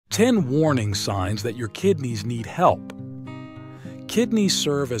10 warning signs that your kidneys need help. Kidneys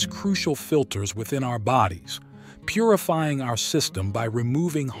serve as crucial filters within our bodies, purifying our system by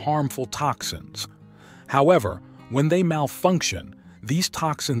removing harmful toxins. However, when they malfunction, these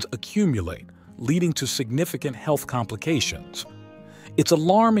toxins accumulate, leading to significant health complications. It's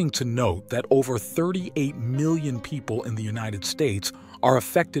alarming to note that over 38 million people in the United States are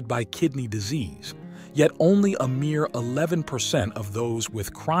affected by kidney disease, yet only a mere 11% of those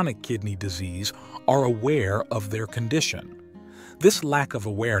with chronic kidney disease are aware of their condition. This lack of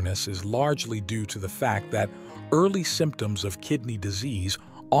awareness is largely due to the fact that early symptoms of kidney disease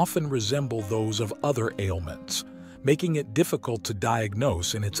often resemble those of other ailments, making it difficult to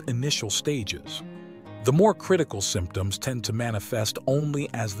diagnose in its initial stages. The more critical symptoms tend to manifest only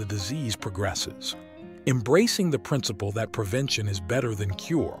as the disease progresses. Embracing the principle that prevention is better than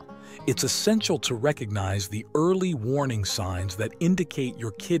cure, it's essential to recognize the early warning signs that indicate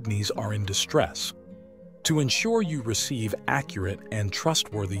your kidneys are in distress. To ensure you receive accurate and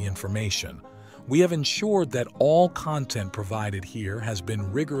trustworthy information, we have ensured that all content provided here has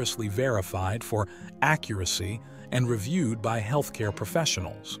been rigorously verified for accuracy and reviewed by healthcare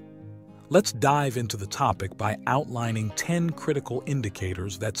professionals. Let's dive into the topic by outlining 10 critical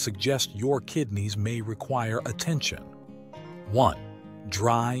indicators that suggest your kidneys may require attention. 1.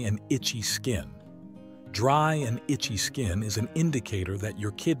 Dry and itchy skin. Dry and itchy skin is an indicator that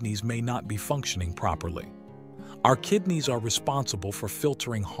your kidneys may not be functioning properly. Our kidneys are responsible for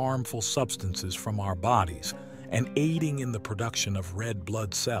filtering harmful substances from our bodies and aiding in the production of red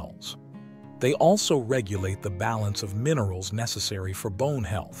blood cells. They also regulate the balance of minerals necessary for bone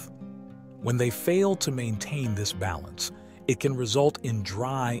health. When they fail to maintain this balance, it can result in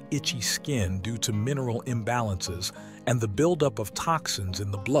dry, itchy skin due to mineral imbalances and the buildup of toxins in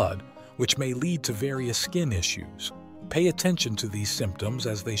the blood, which may lead to various skin issues. Pay attention to these symptoms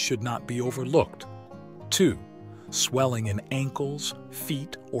as they should not be overlooked. 2. Swelling in ankles,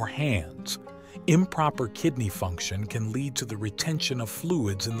 feet, or hands. Improper kidney function can lead to the retention of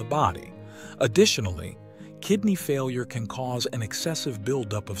fluids in the body. Additionally, kidney failure can cause an excessive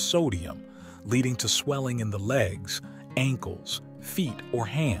buildup of sodium, leading to swelling in the legs, ankles, feet, or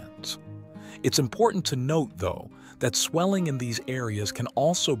hands. It's important to note, though, that swelling in these areas can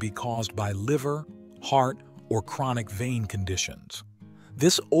also be caused by liver, heart, or chronic vein conditions.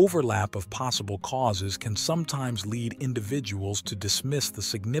 This overlap of possible causes can sometimes lead individuals to dismiss the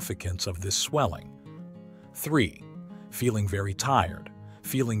significance of this swelling. 3. Feeling very tired.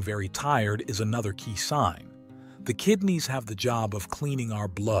 Feeling very tired is another key sign. The kidneys have the job of cleaning our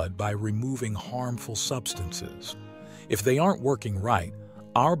blood by removing harmful substances. If they aren't working right,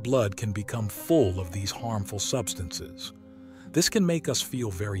 our blood can become full of these harmful substances. This can make us feel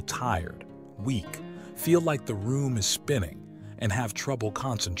very tired, weak, feel like the room is spinning, and have trouble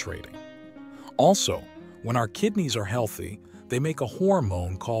concentrating. Also, when our kidneys are healthy, they make a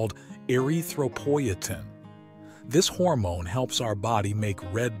hormone called erythropoietin. This hormone helps our body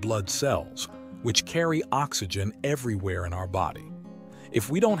make red blood cells, which carry oxygen everywhere in our body. If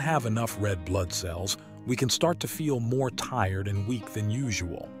we don't have enough red blood cells, we can start to feel more tired and weak than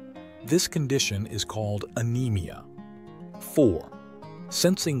usual. This condition is called anemia. 4.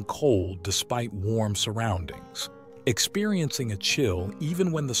 Sensing cold despite warm surroundings. Experiencing a chill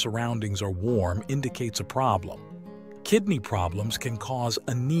even when the surroundings are warm indicates a problem. Kidney problems can cause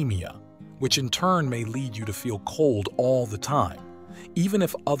anemia, which in turn may lead you to feel cold all the time, even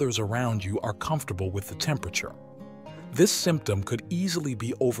if others around you are comfortable with the temperature. This symptom could easily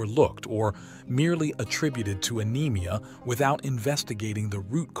be overlooked or merely attributed to anemia without investigating the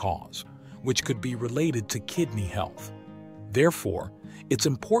root cause, which could be related to kidney health. Therefore, it's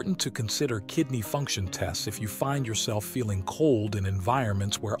important to consider kidney function tests if you find yourself feeling cold in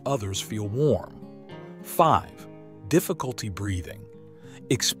environments where others feel warm. 5. Difficulty breathing.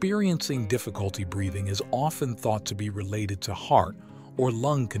 Experiencing difficulty breathing is often thought to be related to heart or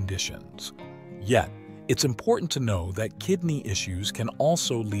lung conditions. Yet, it's important to know that kidney issues can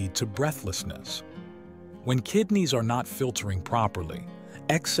also lead to breathlessness. When kidneys are not filtering properly,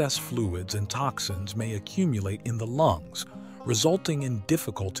 excess fluids and toxins may accumulate in the lungs, resulting in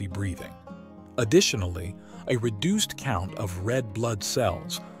difficulty breathing. Additionally, a reduced count of red blood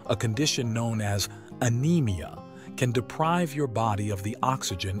cells, a condition known as anemia, can deprive your body of the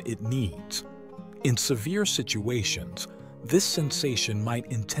oxygen it needs. In severe situations, this sensation might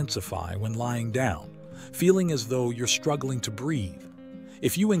intensify when lying down, feeling as though you're struggling to breathe.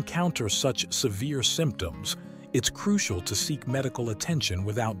 If you encounter such severe symptoms, it's crucial to seek medical attention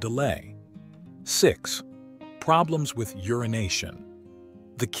without delay. 6. Problems with urination.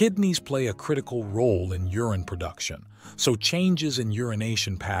 The kidneys play a critical role in urine production, so changes in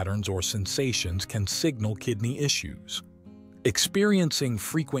urination patterns or sensations can signal kidney issues. Experiencing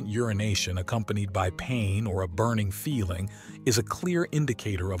frequent urination accompanied by pain or a burning feeling is a clear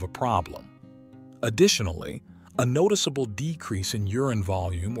indicator of a problem. Additionally, a noticeable decrease in urine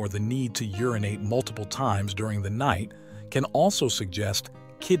volume or the need to urinate multiple times during the night can also suggest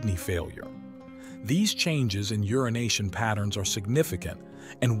kidney failure. These changes in urination patterns are significant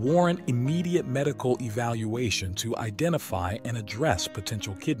and warrant immediate medical evaluation to identify and address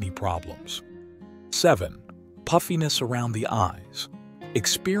potential kidney problems. 7. Puffiness around the eyes.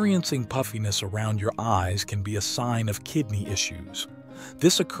 Experiencing puffiness around your eyes can be a sign of kidney issues.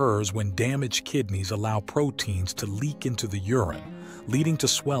 This occurs when damaged kidneys allow proteins to leak into the urine, leading to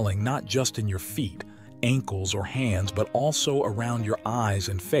swelling not just in your feet, ankles, or hands, but also around your eyes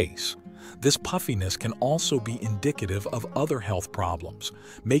and face. This puffiness can also be indicative of other health problems,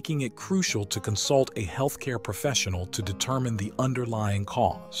 making it crucial to consult a healthcare professional to determine the underlying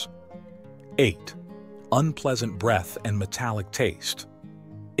cause. 8. Unpleasant breath and metallic taste.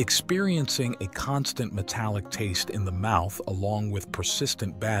 Experiencing a constant metallic taste in the mouth along with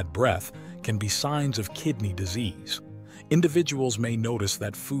persistent bad breath can be signs of kidney disease. Individuals may notice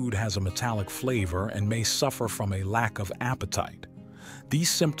that food has a metallic flavor and may suffer from a lack of appetite. These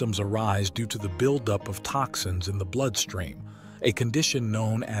symptoms arise due to the buildup of toxins in the bloodstream, a condition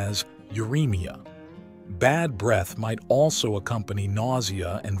known as uremia. Bad breath might also accompany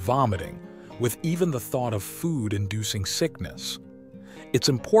nausea and vomiting, with even the thought of food inducing sickness. It's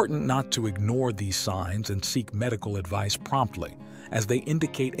important not to ignore these signs and seek medical advice promptly, as they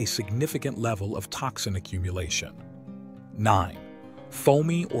indicate a significant level of toxin accumulation. 9.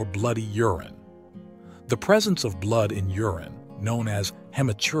 Foamy or bloody urine. The presence of blood in urine, known as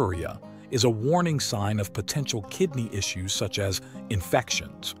hematuria, is a warning sign of potential kidney issues such as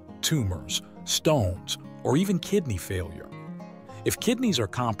infections, tumors, stones, or even kidney failure. If kidneys are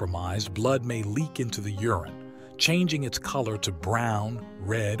compromised, blood may leak into the urine, changing its color to brown,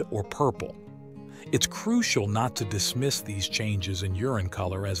 red, or purple. It's crucial not to dismiss these changes in urine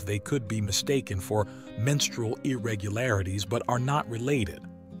color, as they could be mistaken for menstrual irregularities but are not related.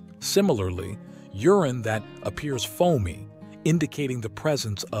 Similarly, urine that appears foamy, indicating the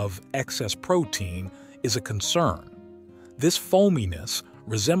presence of excess protein, is a concern. This foaminess,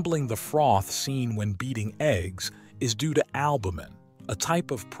 resembling the froth seen when beating eggs, is due to albumin, a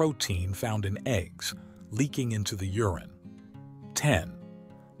type of protein found in eggs, leaking into the urine. 10.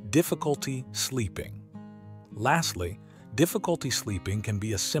 Difficulty sleeping. Lastly, difficulty sleeping can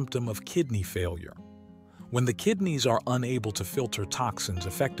be a symptom of kidney failure. When the kidneys are unable to filter toxins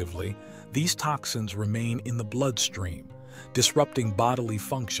effectively, these toxins remain in the bloodstream, disrupting bodily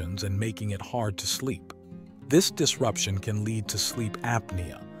functions and making it hard to sleep. This disruption can lead to sleep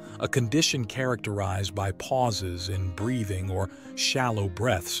apnea, a condition characterized by pauses in breathing or shallow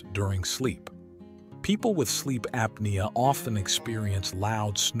breaths during sleep. People with sleep apnea often experience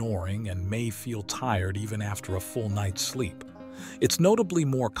loud snoring and may feel tired even after a full night's sleep. It's notably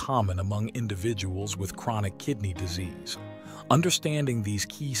more common among individuals with chronic kidney disease. Understanding these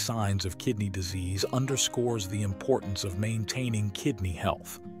key signs of kidney disease underscores the importance of maintaining kidney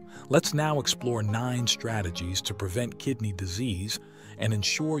health. Let's now explore 9 strategies to prevent kidney disease and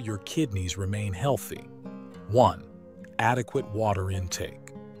ensure your kidneys remain healthy. 1. Adequate water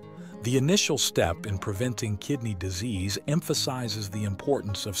intake. The initial step in preventing kidney disease emphasizes the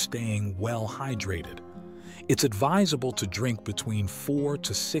importance of staying well hydrated. It's advisable to drink between 4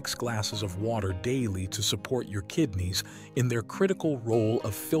 to 6 glasses of water daily to support your kidneys in their critical role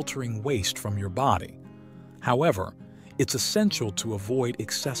of filtering waste from your body. However, it's essential to avoid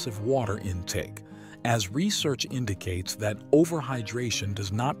excessive water intake, as research indicates that overhydration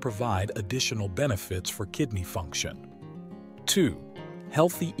does not provide additional benefits for kidney function. 2.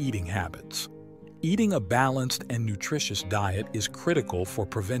 Healthy eating habits. Eating a balanced and nutritious diet is critical for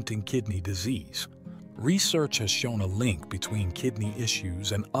preventing kidney disease. Research has shown a link between kidney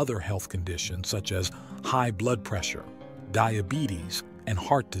issues and other health conditions such as high blood pressure, diabetes, and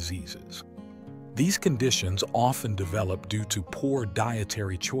heart diseases. These conditions often develop due to poor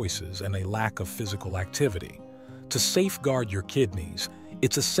dietary choices and a lack of physical activity. To safeguard your kidneys,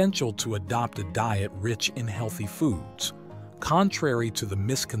 it's essential to adopt a diet rich in healthy foods. Contrary to the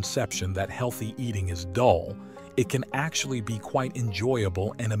misconception that healthy eating is dull, it can actually be quite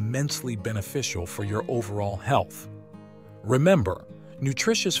enjoyable and immensely beneficial for your overall health. Remember,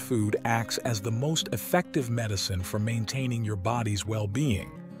 nutritious food acts as the most effective medicine for maintaining your body's well-being.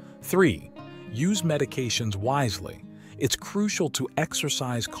 3. Use medications wisely. It's crucial to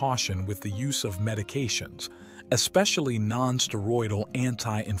exercise caution with the use of medications, especially non-steroidal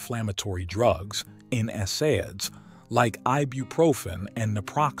anti-inflammatory drugs, NSAIDs, like ibuprofen and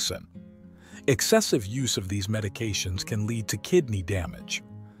naproxen. Excessive use of these medications can lead to kidney damage.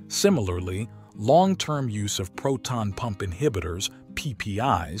 Similarly, long-term use of proton pump inhibitors,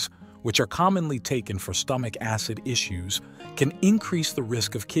 PPIs, which are commonly taken for stomach acid issues, can increase the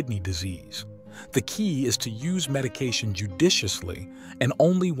risk of kidney disease. The key is to use medication judiciously and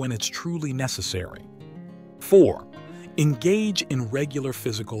only when it's truly necessary. 4. Engage in regular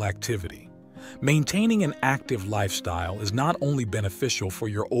physical activity. Maintaining an active lifestyle is not only beneficial for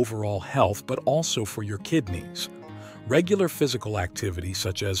your overall health but also for your kidneys. Regular physical activity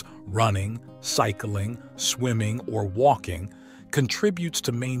such as running, cycling, swimming, or walking contributes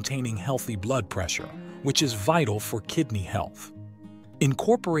to maintaining healthy blood pressure, which is vital for kidney health.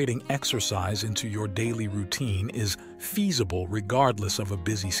 Incorporating exercise into your daily routine is feasible regardless of a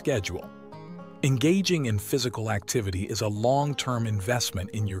busy schedule. Engaging in physical activity is a long-term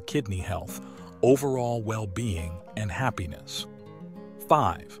investment in your kidney health, overall well-being, and happiness.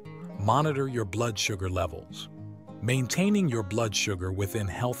 5. Monitor your blood sugar levels. Maintaining your blood sugar within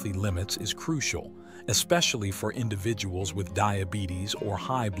healthy limits is crucial, especially for individuals with diabetes or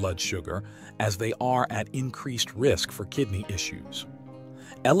high blood sugar, as they are at increased risk for kidney issues.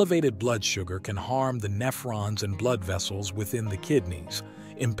 Elevated blood sugar can harm the nephrons and blood vessels within the kidneys,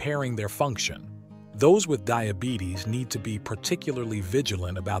 impairing their function. Those with diabetes need to be particularly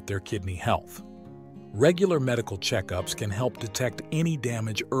vigilant about their kidney health. Regular medical checkups can help detect any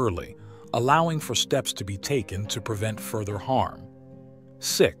damage early, allowing for steps to be taken to prevent further harm.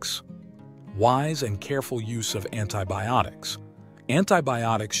 6. Wise and careful use of antibiotics.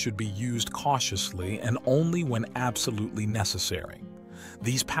 Antibiotics should be used cautiously and only when absolutely necessary.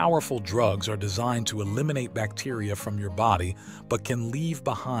 These powerful drugs are designed to eliminate bacteria from your body but can leave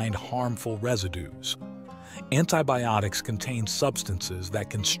behind harmful residues. Antibiotics contain substances that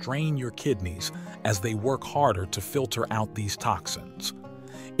can strain your kidneys as they work harder to filter out these toxins.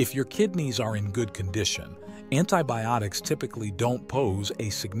 If your kidneys are in good condition, antibiotics typically don't pose a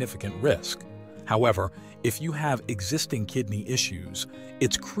significant risk. However, if you have existing kidney issues,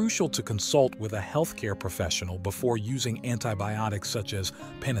 it's crucial to consult with a healthcare professional before using antibiotics such as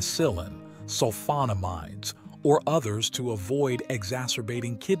penicillin, sulfonamides, or others to avoid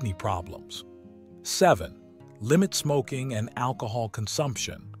exacerbating kidney problems. 7. Limit smoking and alcohol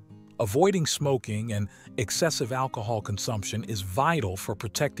consumption. Avoiding smoking and excessive alcohol consumption is vital for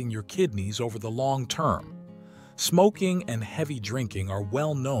protecting your kidneys over the long term. Smoking and heavy drinking are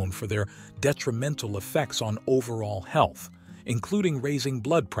well known for their detrimental effects on overall health, including raising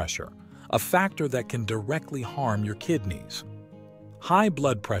blood pressure, a factor that can directly harm your kidneys. High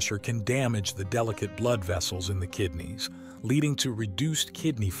blood pressure can damage the delicate blood vessels in the kidneys, leading to reduced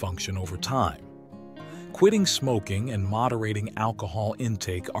kidney function over time. Quitting smoking and moderating alcohol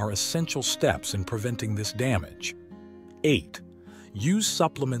intake are essential steps in preventing this damage. 8. Use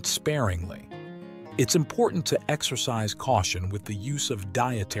supplements sparingly. It's important to exercise caution with the use of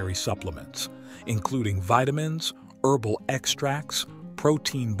dietary supplements, including vitamins, herbal extracts,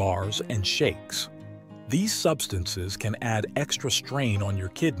 protein bars, and shakes. These substances can add extra strain on your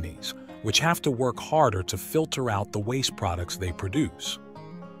kidneys, which have to work harder to filter out the waste products they produce.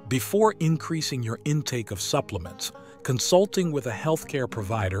 Before increasing your intake of supplements, consulting with a healthcare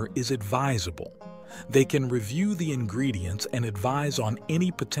provider is advisable. They can review the ingredients and advise on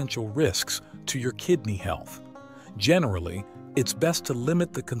any potential risks to your kidney health. Generally, it's best to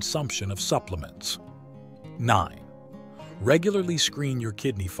limit the consumption of supplements. 9. Regularly screen your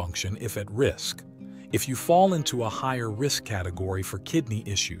kidney function if at risk. If you fall into a higher risk category for kidney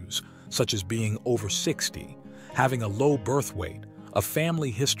issues, such as being over 60, having a low birth weight, a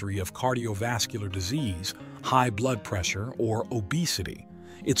family history of cardiovascular disease, high blood pressure, or obesity,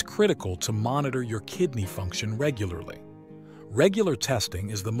 it's critical to monitor your kidney function regularly. Regular testing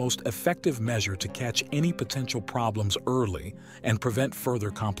is the most effective measure to catch any potential problems early and prevent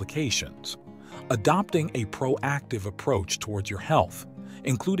further complications. Adopting a proactive approach towards your health,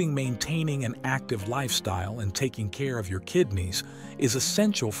 including maintaining an active lifestyle and taking care of your kidneys, is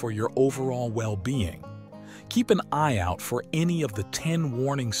essential for your overall well-being. Keep an eye out for any of the 10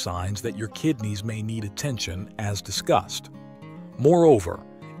 warning signs that your kidneys may need attention, as discussed. Moreover,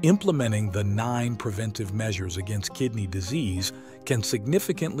 implementing the 9 preventive measures against kidney disease can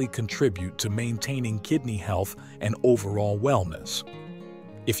significantly contribute to maintaining kidney health and overall wellness.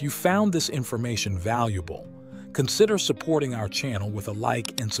 If you found this information valuable, consider supporting our channel with a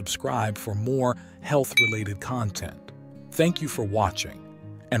like and subscribe for more health-related content. Thank you for watching,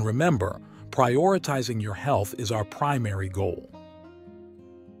 and remember, prioritizing your health is our primary goal.